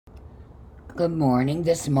Good morning,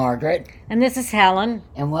 this is Margaret, And this is Helen.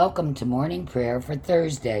 and welcome to morning prayer for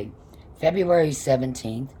Thursday, February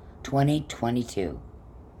 17th, 2022.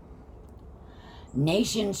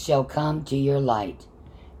 Nations shall come to your light,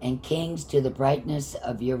 and kings to the brightness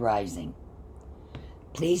of your rising.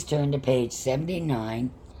 Please turn to page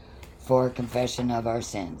 79 for confession of our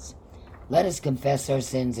sins. Let us confess our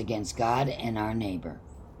sins against God and our neighbor.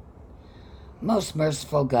 Most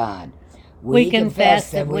merciful God, We confess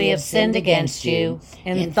that we have sinned against you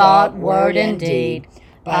in thought, word, and deed,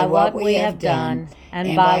 by what we have done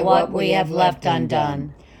and by what we have left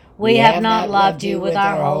undone. We have not loved you with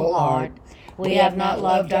our whole heart. We have not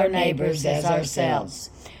loved our neighbors as ourselves.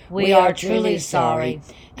 We are truly sorry,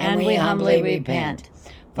 and we humbly repent.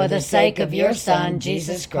 For the sake of your Son,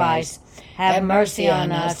 Jesus Christ, have mercy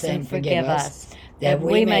on us and forgive us, that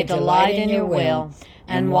we may delight in your will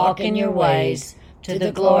and walk in your ways, to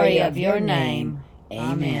the glory of your name.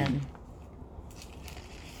 Amen.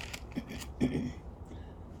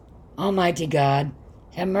 Almighty God,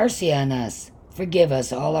 have mercy on us. Forgive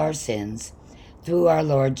us all our sins through our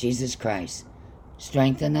Lord Jesus Christ.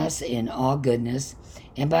 Strengthen us in all goodness,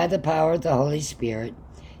 and by the power of the Holy Spirit,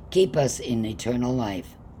 keep us in eternal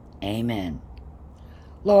life. Amen.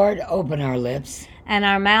 Lord, open our lips, And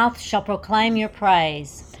our mouth shall proclaim your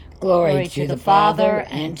praise. Glory to the Father,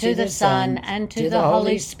 and to the Son, and to the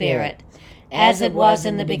Holy Spirit, as it was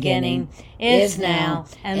in the beginning, is now,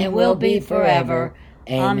 and will be forever.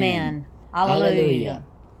 Amen. Alleluia.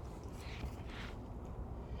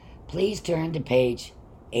 Please turn to page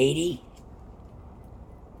 80,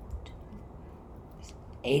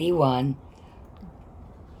 81,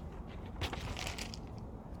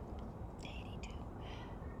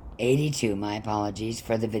 82, my apologies,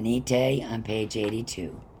 for the Venite on page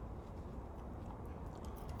 82.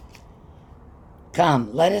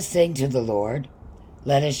 Come, let us sing to the Lord.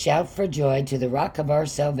 Let us shout for joy to the rock of our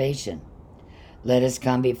salvation. Let us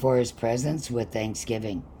come before his presence with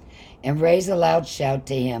thanksgiving, and raise a loud shout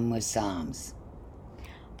to him with psalms.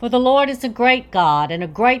 For the Lord is a great God, and a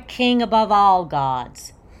great King above all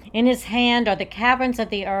gods. In his hand are the caverns of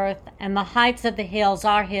the earth, and the heights of the hills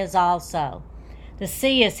are his also. The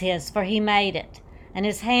sea is his, for he made it, and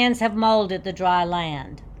his hands have molded the dry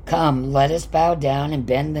land. Come, let us bow down and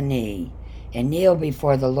bend the knee, and kneel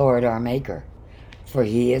before the Lord our Maker. For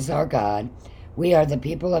he is our God. We are the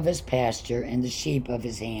people of his pasture and the sheep of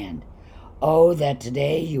his hand. Oh, that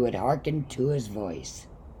today you would hearken to his voice.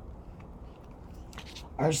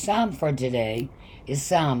 Our psalm for today is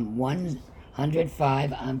Psalm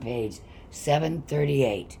 105 on page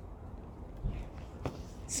 738.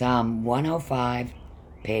 Psalm 105,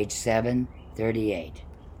 page 738.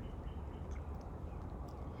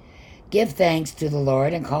 Give thanks to the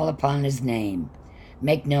Lord and call upon his name.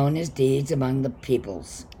 Make known his deeds among the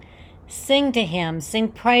peoples. Sing to him, sing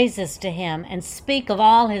praises to him, and speak of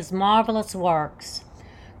all his marvelous works.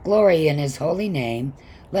 Glory in his holy name.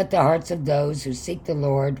 Let the hearts of those who seek the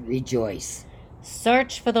Lord rejoice.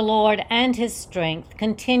 Search for the Lord and his strength.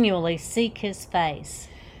 Continually seek his face.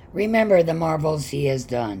 Remember the marvels he has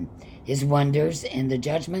done, his wonders and the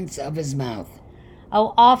judgments of his mouth.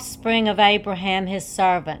 O offspring of Abraham his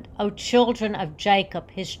servant, O children of Jacob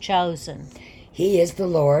his chosen. He is the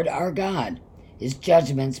Lord our God. His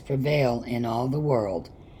judgments prevail in all the world.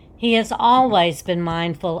 He has always been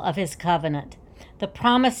mindful of his covenant, the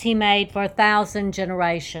promise he made for 1,000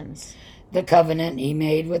 generations. The covenant he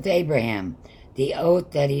made with Abraham, the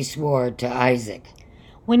oath that he swore to Isaac.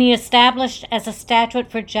 When he established as a statute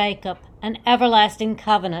for Jacob an everlasting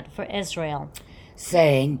covenant for Israel,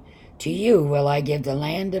 saying, To you will I give the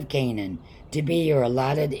land of Canaan to be your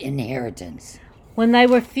allotted inheritance. When they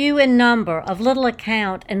were few in number, of little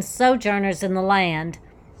account, and sojourners in the land,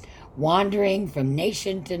 wandering from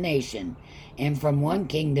nation to nation, and from one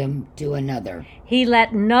kingdom to another, he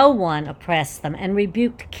let no one oppress them, and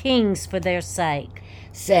rebuked kings for their sake,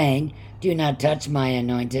 saying, Do not touch my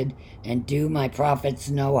anointed, and do my prophets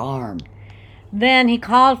no harm. Then he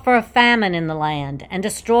called for a famine in the land, and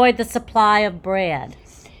destroyed the supply of bread.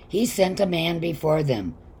 He sent a man before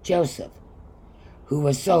them, Joseph, who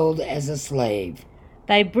was sold as a slave.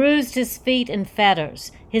 They bruised his feet in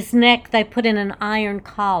fetters. His neck they put in an iron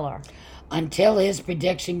collar. Until his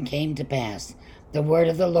prediction came to pass, the word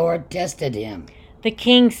of the Lord tested him. The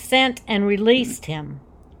king sent and released him.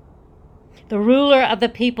 The ruler of the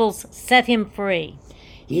peoples set him free.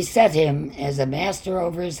 He set him as a master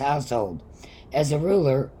over his household, as a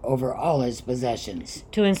ruler over all his possessions,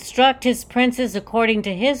 to instruct his princes according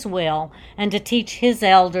to his will, and to teach his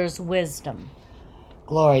elders wisdom.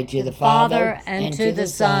 Glory to the Father, and to the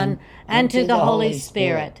Son, and to the Holy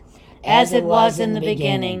Spirit, as it was in the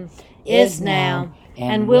beginning, is now,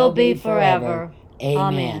 and will be forever.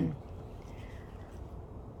 Amen.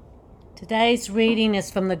 Today's reading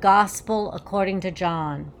is from the Gospel according to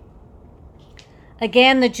John.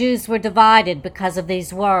 Again, the Jews were divided because of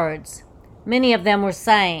these words. Many of them were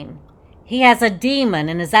saying, "He has a demon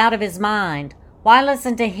and is out of his mind. Why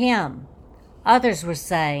listen to him?" Others were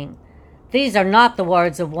saying, "These are not the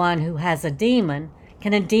words of one who has a demon.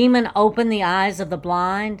 Can a demon open the eyes of the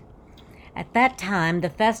blind?" At that time, the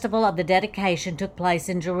festival of the dedication took place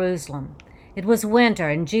in Jerusalem. It was winter,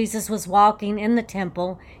 and Jesus was walking in the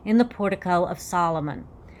temple in the portico of Solomon.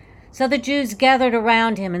 So the Jews gathered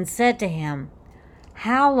around him and said to him,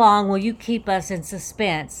 "How long will you keep us in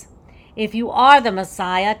suspense? If you are the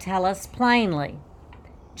Messiah, tell us plainly."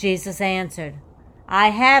 Jesus answered, "I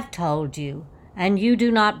have told you, and you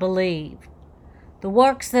do not believe. The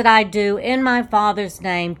works that I do in my Father's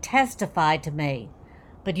name testify to me,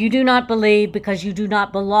 but you do not believe because you do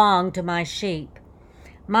not belong to my sheep.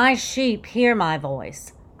 My sheep hear my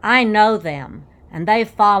voice. I know them, and they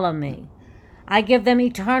follow me. I give them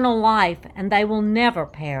eternal life, and they will never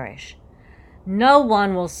perish. No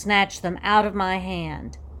one will snatch them out of my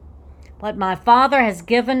hand. What my Father has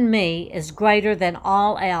given me is greater than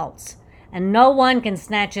all else, and no one can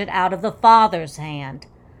snatch it out of the Father's hand.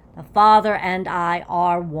 The Father and I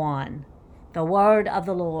are one." The word of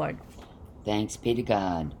the Lord. Thanks be to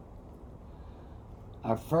God.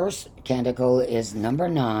 Our first canticle is number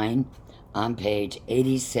 9 on page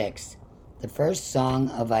 86, the first song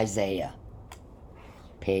of Isaiah,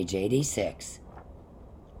 page 86.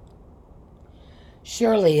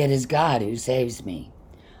 Surely it is God who saves me.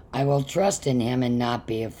 I will trust in him and not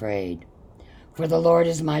be afraid. For the Lord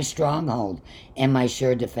is my stronghold and my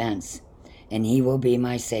sure defense, and he will be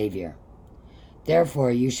my Savior. Therefore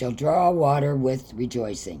you shall draw water with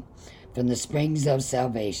rejoicing from the springs of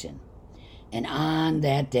salvation. And on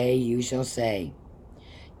that day you shall say,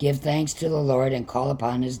 "Give thanks to the Lord and call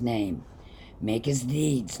upon his name. Make his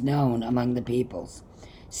deeds known among the peoples.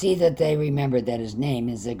 See that they remember that his name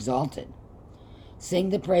is exalted. Sing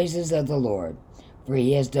the praises of the Lord, for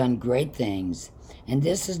he has done great things, and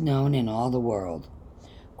this is known in all the world.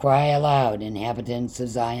 Cry aloud, inhabitants of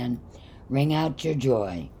Zion, ring out your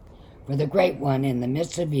joy. For the great one in the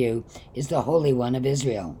midst of you is the Holy One of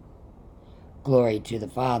Israel. Glory to the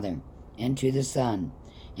Father, and to the Son,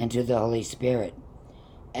 and to the Holy Spirit,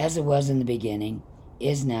 as it was in the beginning,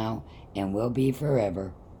 is now, and will be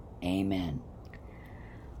forever. Amen.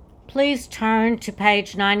 Please turn to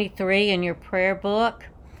page 93 in your prayer book.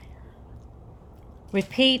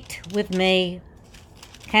 Repeat with me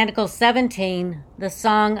Canticle 17, the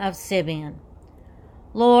Song of Simeon.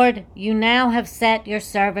 Lord, you now have set your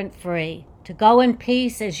servant free, to go in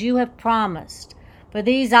peace as you have promised. For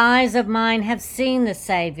these eyes of mine have seen the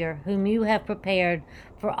Savior, whom you have prepared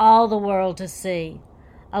for all the world to see,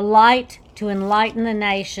 a light to enlighten the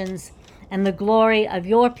nations, and the glory of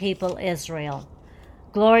your people Israel.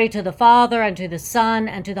 Glory to the Father, and to the Son,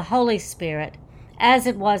 and to the Holy Spirit, as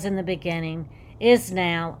it was in the beginning, is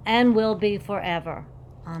now, and will be forever.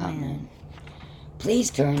 Amen. Amen. Please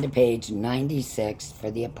turn to page 96 for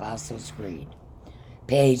the Apostles' Creed.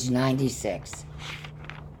 Page 96.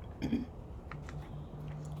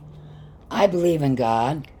 I believe in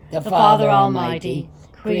God, the Father Almighty,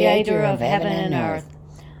 creator of heaven and earth.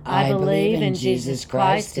 I believe in Jesus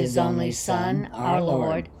Christ, his only Son, our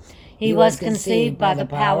Lord. He was conceived by the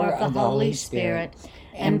power of the Holy Spirit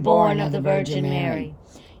and born of the Virgin Mary.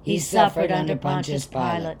 He suffered under Pontius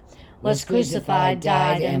Pilate, was crucified,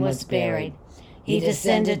 died, and was buried. He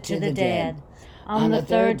descended to the dead. On the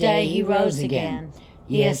third day he rose again.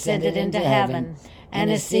 He ascended into heaven and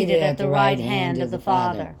is seated at the right hand of the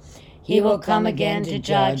Father. He will come again to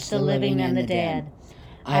judge the living and the dead.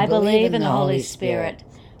 I believe in the Holy Spirit,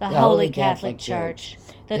 the Holy Catholic Church,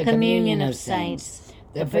 the communion of saints,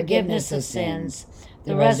 the forgiveness of sins,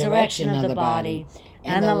 the resurrection of the body,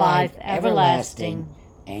 and the life everlasting.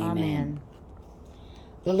 Amen.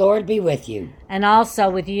 The Lord be with you. And also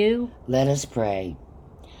with you. Let us pray.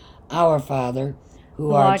 Our Father,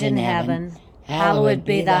 who art in heaven, hallowed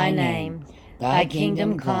be thy name. Thy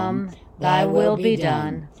kingdom come, thy will be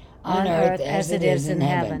done, on earth as it is in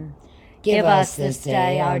heaven. Give us this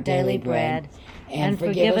day our daily bread, and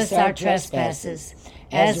forgive us our trespasses,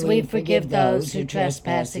 as we forgive those who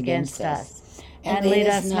trespass against us. And lead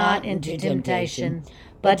us not into temptation,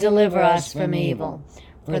 but deliver us from evil.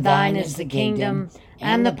 For thine is the kingdom,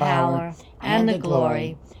 and the power, and the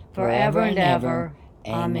glory, forever and ever.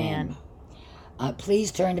 Amen.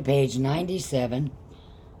 Please turn to page 97.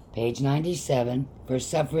 Page 97 for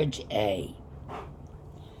suffrage A.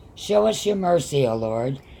 Show us your mercy, O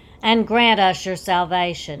Lord, and grant us your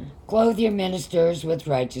salvation. Clothe your ministers with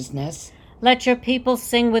righteousness. Let your people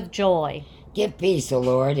sing with joy. Give peace, O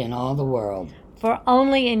Lord, in all the world. For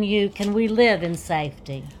only in you can we live in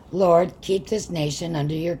safety. Lord, keep this nation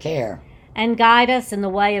under your care. And guide us in the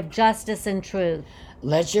way of justice and truth.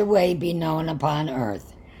 Let your way be known upon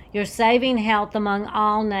earth. Your saving health among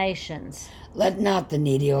all nations. Let not the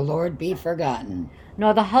needy, O Lord, be forgotten.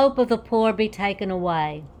 Nor the hope of the poor be taken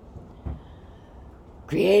away.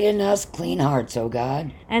 Create in us clean hearts, O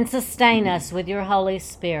God. And sustain us with your Holy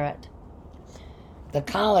Spirit. The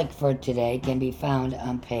collect for today can be found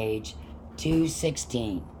on page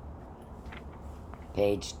 216.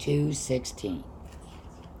 Page 216.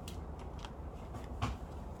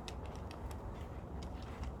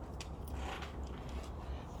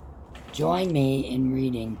 Join me in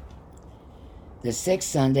reading the sixth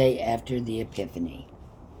Sunday after the Epiphany.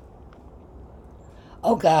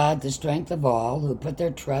 O God, the strength of all who put their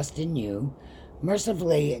trust in you,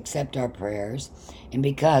 mercifully accept our prayers, and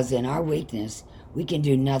because in our weakness we can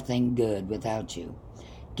do nothing good without you,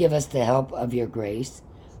 give us the help of your grace,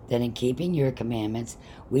 that in keeping your commandments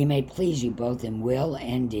we may please you both in will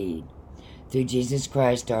and deed. Through Jesus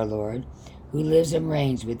Christ our Lord, who lives and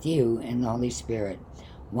reigns with you in the Holy Spirit,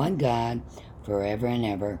 one God, forever and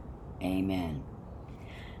ever. Amen.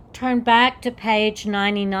 Turn back to page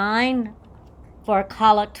 99 for a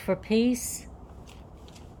collect for peace.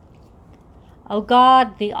 O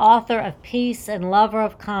God, the author of peace and lover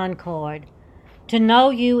of concord, to know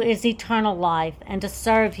you is eternal life, and to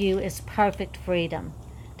serve you is perfect freedom.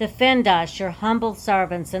 Defend us, your humble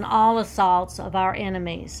servants, in all assaults of our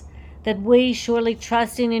enemies, that we, surely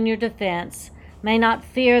trusting in your defense, may not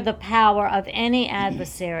fear the power of any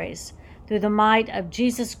adversaries, through the might of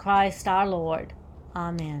Jesus Christ our Lord.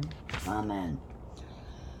 Amen. Amen.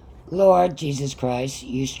 Lord Jesus Christ,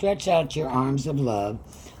 you stretch out your arms of love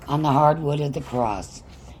on the hard wood of the cross,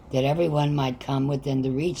 that everyone might come within the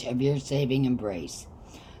reach of your saving embrace.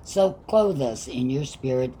 So clothe us in your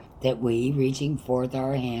Spirit, that we, reaching forth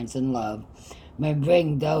our hands in love, may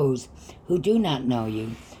bring those who do not know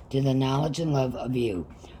you to the knowledge and love of you.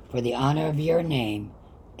 For the honor of your name,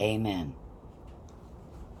 amen.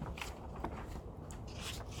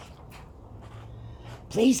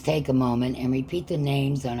 Please take a moment and repeat the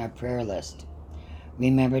names on our prayer list.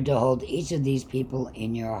 Remember to hold each of these people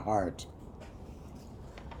in your heart.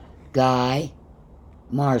 Guy,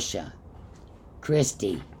 Marcia,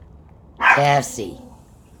 Christy, Cassie,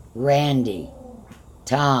 Randy,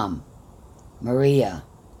 Tom, Maria,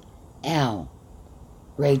 Al,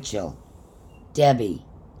 Rachel, Debbie,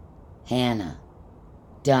 Hannah,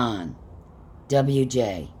 Don,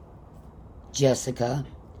 WJ, Jessica,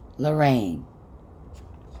 Lorraine,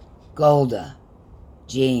 Golda,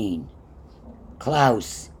 Jean,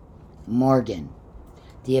 Klaus, Morgan,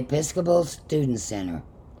 the Episcopal Student Center,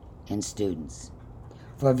 and students.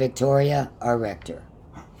 For Victoria, our rector.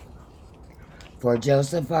 For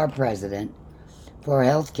Joseph, our president. For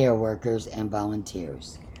healthcare workers and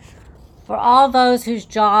volunteers. For all those whose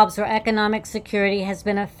jobs or economic security has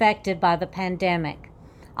been affected by the pandemic,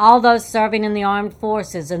 all those serving in the armed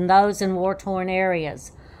forces and those in war-torn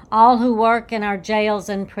areas, all who work in our jails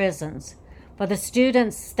and prisons, for the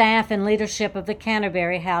students, staff, and leadership of the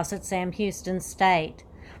Canterbury House at Sam Houston State,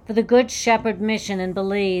 for the Good Shepherd Mission in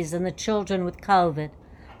Belize and the children with COVID,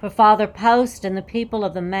 for Father Post and the people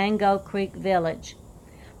of the Mango Creek Village,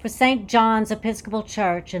 for St. John's Episcopal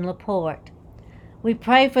Church in LaPorte. We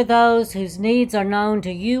pray for those whose needs are known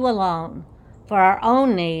to you alone, for our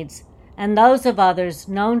own needs, and those of others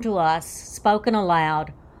known to us, spoken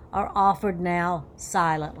aloud, are offered now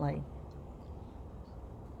silently.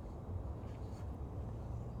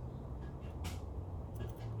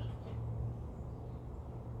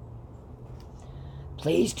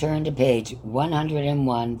 Please turn to page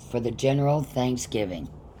 101 for the General Thanksgiving.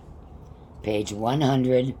 Page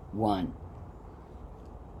 101.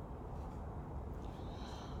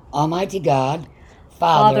 Almighty God,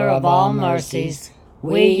 Father of all mercies,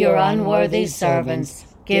 we, your unworthy servants,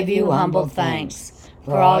 give you humble thanks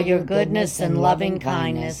for all your goodness and loving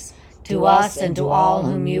kindness to us and to all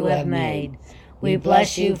whom you have made. We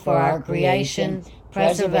bless you for our creation,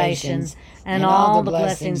 preservations, and all the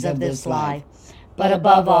blessings of this life, but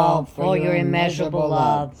above all for your immeasurable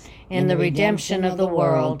love in the redemption of the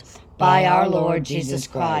world by our Lord Jesus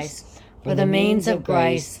Christ, for the means of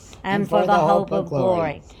grace and for the hope of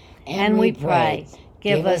glory. And we pray,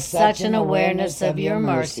 give us such an awareness of your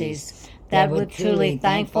mercies that with truly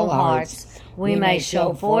thankful hearts we may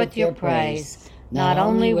show forth your praise, not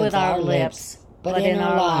only with our lips, but in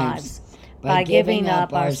our lives, by giving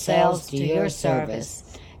up ourselves to your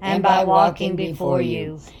service, and by walking before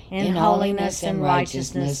you in holiness and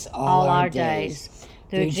righteousness all our days.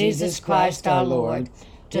 Through Jesus Christ our Lord,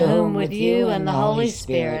 to whom with you and the Holy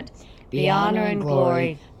Spirit be honor and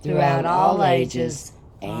glory throughout all ages.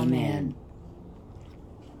 Amen.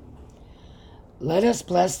 Let us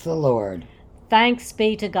bless the Lord. Thanks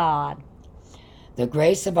be to God. The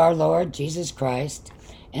grace of our Lord Jesus Christ,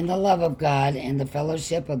 and the love of God, and the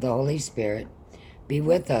fellowship of the Holy Spirit be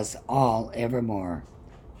with us all evermore.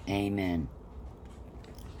 Amen.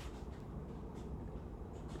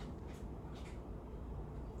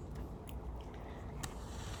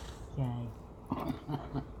 Yay.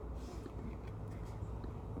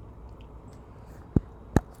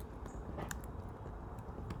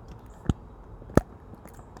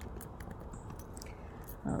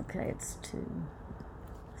 Okay, it's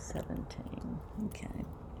 2:17. Okay.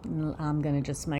 I'm going to just make